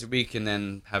 plus hours a week, and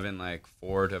then having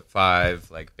 4 to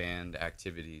 5 band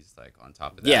activities on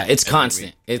top of that. Yeah, it's every constant.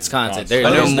 week. It's constant. I know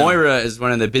There's no- Moira is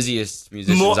one of the busiest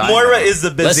musicians. I Moira know. is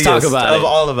the busiest Let's talk about of it.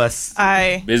 all of us.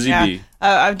 Busy bee.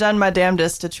 I've done my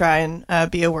damnedest to try and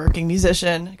be a working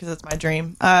musician because it's my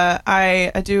dream.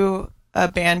 I do a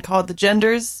band called The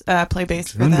Genders, play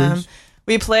bass for them.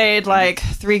 We played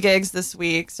 3 gigs this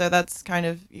week, so that's kind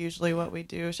of usually what we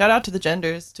do. Shout out to The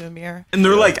Genders, to Amir. And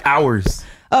they're hours.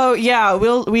 Oh yeah,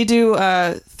 we do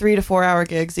 3 to 4 hour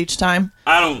gigs each time.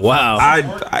 Wow.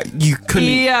 You couldn't.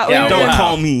 Yeah, Don't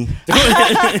call me.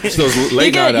 Those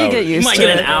late you night get hours. You used might to get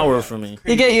it. an hour from me.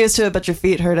 You get used to it, but your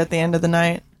feet hurt at the end of the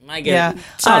night. Might get Yeah.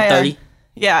 it's not I, 30.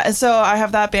 Yeah, and so I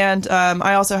have that band.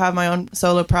 I also have my own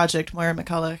solo project, Moira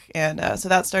McCulloch, and so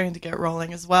that's starting to get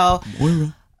rolling as well.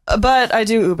 But I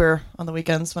do Uber on the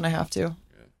weekends when I have to.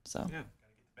 So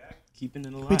Keeping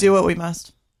it alive. we do what we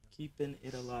must. Keeping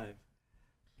it alive.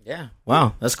 Yeah.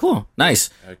 Wow. That's cool. Nice.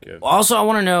 Okay. Also, I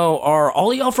want to know, are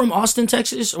all of y'all from Austin,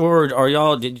 Texas? Or are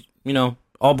y'all,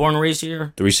 all born and raised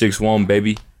here? 361,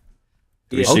 baby.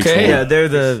 361. Okay. Yeah, they're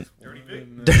the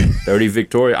 30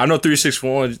 Victoria. I know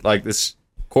 361, this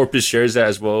Corpus shares that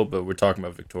as well, but we're talking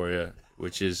about Victoria,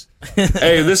 which is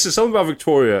hey, this is something about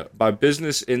Victoria by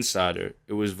Business Insider.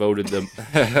 It was voted the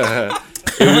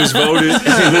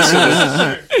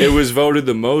it was voted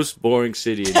the most boring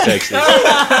city in Texas.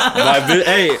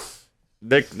 Hey,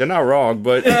 they're not wrong,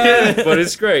 but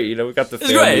it's great. We got the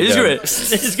family.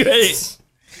 It's great.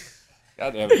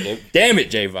 God damn it,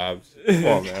 J Vibes. Come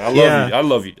on, man. I love you. I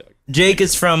love you, Doug. Jake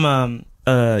is from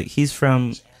he's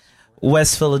from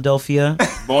West Philadelphia.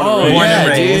 Born and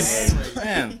raised. Dude.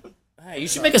 Man. Hey, you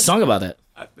should make a song about that.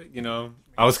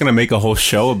 I was gonna make a whole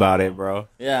show about it, bro.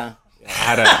 Yeah.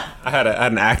 I had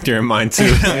an actor in mind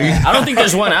too. I don't think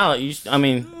there's one out. It's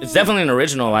definitely an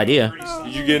original idea.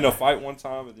 Did you get in a fight one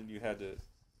time and then you had to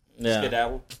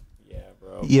skedaddle? Yeah,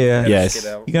 bro. Yeah. Yes.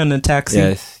 You got in a taxi?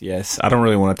 Yes. I don't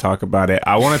really want to talk about it.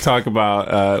 I want to talk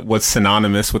about what's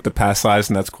synonymous with the past lives,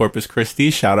 and that's Corpus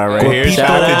Christi. Shout out right here. Shout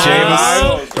out to James.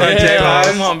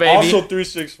 Come on, baby. Also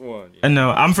 361. I know.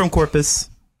 I'm from Corpus.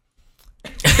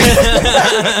 And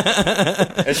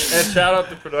shout out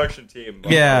the production team. By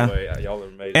the way. Y'all are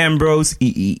amazing. Ambrose.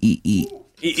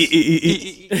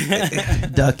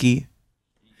 Ducky.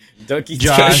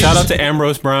 Josh. Shout out to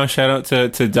Ambrose Brown. Shout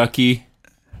out to Ducky.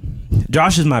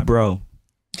 Josh is my bro.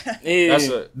 That's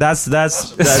a That's my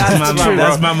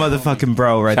motherfucking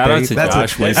bro right Shout there. out to That's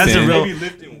Josh that's a Winston. real. maybe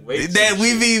lifting weights. That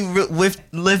we be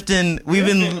lifting. We Do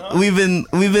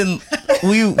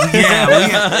you?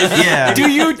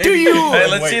 Hey,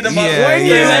 let's see them.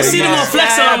 Let's see them on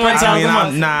flex on one time. Come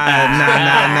on.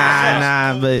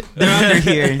 Nah. But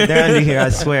they're under here. I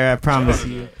swear. I promise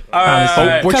you. All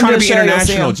right. We're Come trying to to be the show, you'll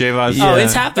see international, him. J-Vibes. Oh,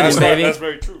 it's happening, baby. That's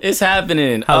very true. It's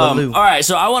happening. Hallelujah. All right,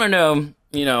 so I want to know,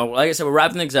 like I said, we're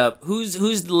wrapping things up. Who's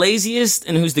the laziest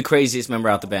and who's the craziest member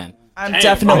out the band? I'm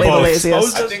definitely the both.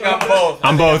 laziest. I think I'm both.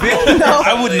 I'm both.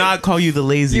 I would not call you the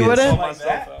laziest. You wouldn't?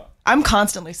 I'm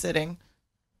constantly sitting.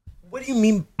 What do you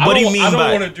mean? What do you mean I don't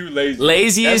by? want to do lazy.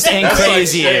 Laziest and That's like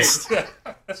craziest.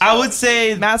 I would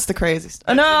say Matt's the craziest.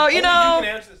 No, You can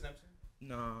answer this, Neptune.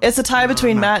 no. It's a tie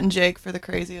between Matt and Jake for the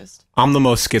craziest. I'm the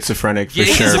most schizophrenic for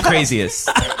He's sure. the craziest.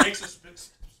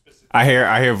 I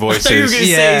hear voices. I thought you were gonna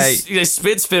Yeah.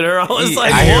 say spitter. I was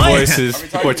like, I hear what? voices.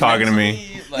 People are talking to me.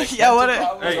 Yeah, what?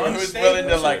 Who's willing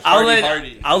to like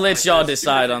I'll let y'all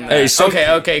decide on that. Hey, so-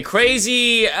 okay.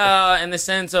 Crazy in the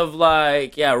sense of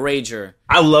like, rager.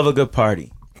 I love a good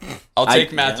party. I'll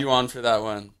take Matthew on for that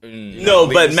one. No,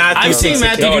 but Matthew. I've seen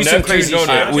Matthew do some crazy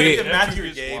shit.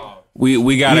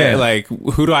 We gotta Yeah. like.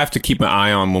 Who do I have to keep an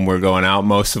eye on when we're going out?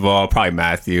 Most of all, probably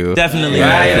Matthew. Definitely.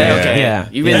 Right, Matthew. okay. Yeah.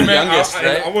 You've been the youngest,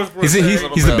 right? He's the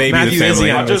baby of the Matthew is the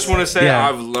family. I just want to say Yeah.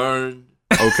 I've learned,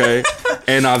 okay,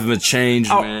 and I've been changed,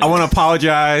 man. I want to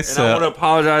apologize. and I want to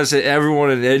apologize to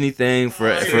everyone and anything for.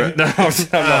 No,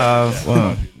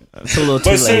 Well, it's a little too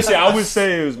but late. seriously, I would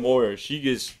say it was Moira. She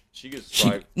gets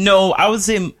like. No, I would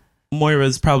say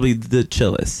Moira's probably the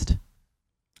chillest.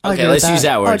 Okay, let's use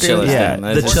that word. Chillest. Yeah, then. the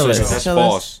That's- chillest. That's Chillest.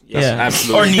 false. That's Yeah.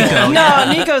 absolutely Or Nico.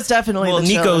 No, Nico's definitely Well, the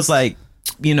Nico's chillest. like,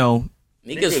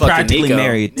 Nico's fucking practically Nico.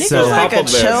 married. Nico's So like a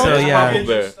Papa Bear. chill. So, yeah. Papa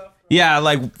Bear. yeah,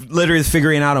 like literally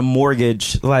figuring out a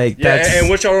mortgage. Like Yeah, that's and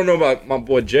what y'all don't know about my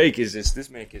boy Jake is this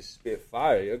man can spit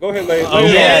fire. Go ahead, lay it.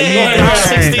 yeah, Yeah,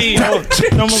 Go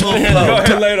Go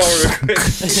ahead, lay it on real quick.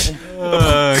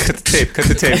 cut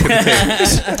the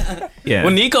tape. Yeah.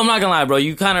 Well, Nico, I'm not gonna lie, bro.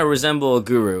 You kind of resemble a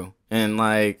guru, and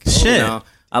like, Shit. you know,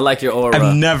 I like your aura.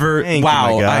 I've never. Thank you,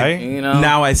 wow. my guy. You know,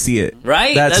 Now I see it.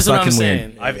 right? That's what I'm fucking saying.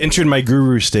 weird. I've entered my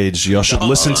guru stage. Y'all should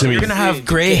listen to me. You're gonna have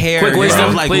gray hair. Quick You're gonna wisdom,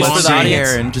 have, like please, long for the gray audience.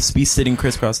 hair and just be sitting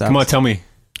crisscross out. Come on, tell me.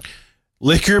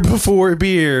 Liquor before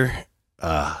beer.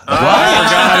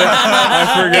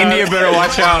 India better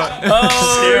watch out.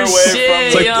 Oh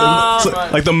shit, y'all. It's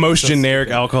like the most generic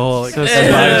alcohol. Like,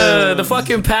 The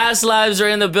fucking past lives are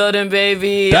in the building,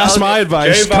 baby. that's my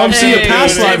advice. J-Bob. Come see the Hey,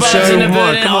 past live J-Bob's show. in the Come on,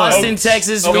 building, come on. Austin,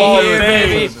 Texas. We all here, the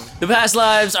baby. things. The past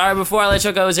lives. All right, before I let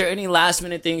you go, is there any last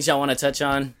minute things y'all want to touch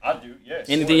on? I do, yes.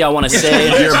 Anything y'all want to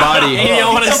say? Your body. Anything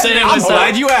y'all want to say? What's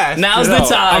up? you asked. Now's the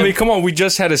time. I mean, come on. We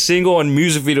just had a single and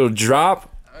music video drop.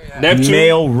 Neptune.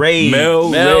 Male rage. Male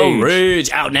Mel Rage.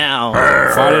 Ridge out now.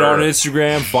 Find it on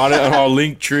Instagram. Find it on our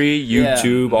link tree,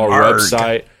 YouTube, our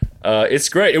website. It's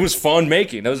great. It was fun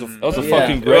making. That was a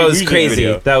fucking great It was music crazy.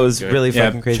 video. That was really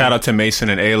fucking crazy. Shout out to Mason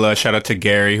and Ayla. Shout out to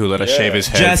Gary who let us shave his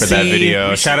head for that Jesse.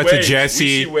 video. We Shout out see to waves. Jesse.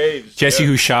 We see waves. Jesse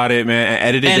who shot it, man, and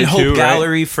edited and it Hope too, right?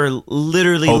 Gallery for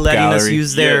literally Hope letting us Gallery.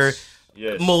 use their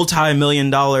Yes.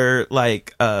 multi-million-dollar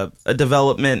like a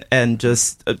development and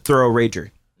just throw a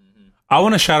rager. I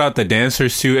want to shout out the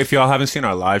dancers too. If y'all haven't seen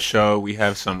our live show, we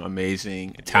have some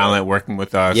amazing talent working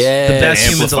with us. Yeah. The to best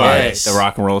humans amplify alive. the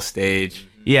rock and roll stage.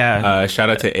 Yeah, Shout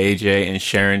out to AJ and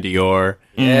Sharon Dior.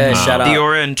 Yeah, shout out.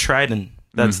 Diora and Trident.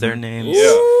 That's their names.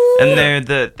 Yeah. And they're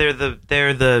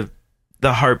the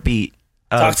heartbeat.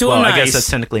 Talk to well, them I guess nice. that's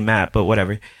technically Matt, but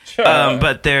whatever.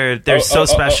 But they're so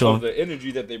special. Of the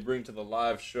energy that they bring to the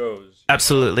live shows.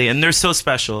 Absolutely, and they're so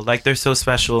special. Like they're so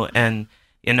special, and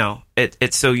you know,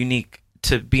 it's so unique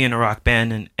to be in a rock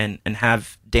band and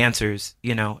have dancers.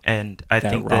 You know, and I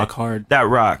think rock hard. That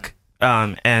rock.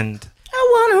 And I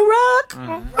wanna rock.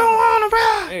 I wanna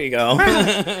rock. There you go.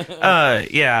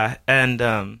 Yeah,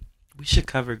 and we should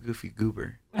cover Goofy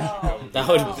Goober.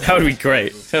 That would be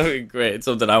great. That would be great. It's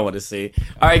something I want to see.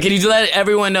 All right, can you let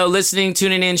everyone know, listening,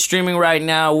 tuning in, streaming right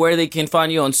now, where they can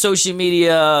find you on social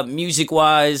media,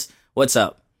 music-wise? What's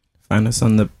up? Find us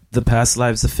on the Past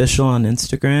Lives Official on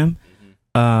Instagram,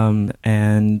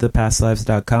 and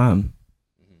thepastlives.com.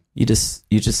 You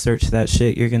just search that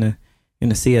shit. You're gonna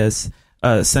see us.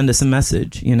 Send us a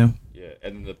message. You know. Yeah,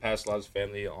 and then the Past Lives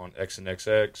family on X and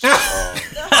XX.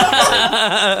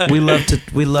 We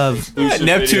love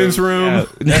Neptune's room.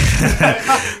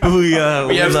 we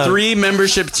have 3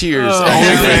 membership tiers.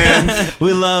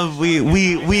 we love we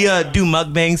do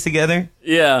mukbangs together.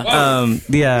 Yeah. Tell him to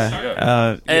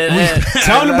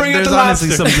bring it There's to honestly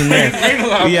lobster. something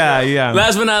there. Yeah.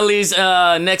 Last but not least,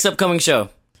 next upcoming show.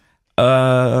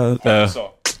 No,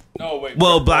 wait.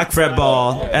 Well, Black Fred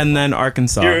Ball and then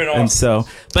Arkansas, Here in Austin. and so.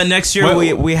 But next year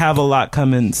we have a lot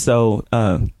coming. So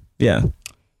yeah,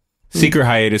 Secret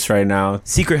hiatus right now.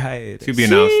 secret hiatus. To be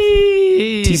announced.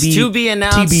 TB to be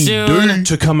announced soon. TBD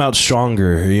to come out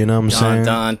stronger. You know what I'm saying?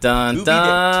 Dun, dun,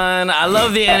 dun. I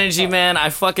love the energy, man. I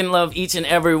fucking love each and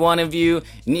every one of you.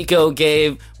 Nico,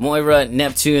 Gabe, Moira,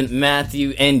 Neptune,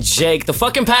 Matthew, and Jake. The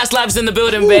fucking Past Lives in the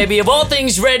building, baby. Of all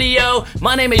things radio,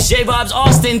 my name is Vibez,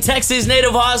 Austin, Texas,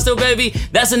 native hostel, baby.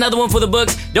 That's another one for the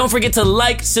books. Don't forget to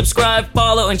like, subscribe,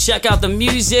 follow, and check out the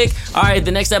music. All right,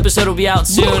 the next episode will be out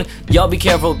soon. Y'all be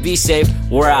careful, be safe.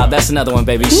 We're out. That's another one,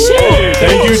 baby. Shit.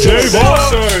 Thank you, J-Bob.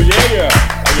 Yeah.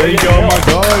 Thank y'all, my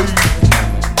guys.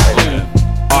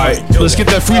 All right. Let's get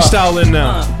that freestyle in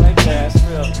now.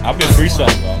 I've been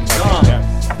freestyling, bro.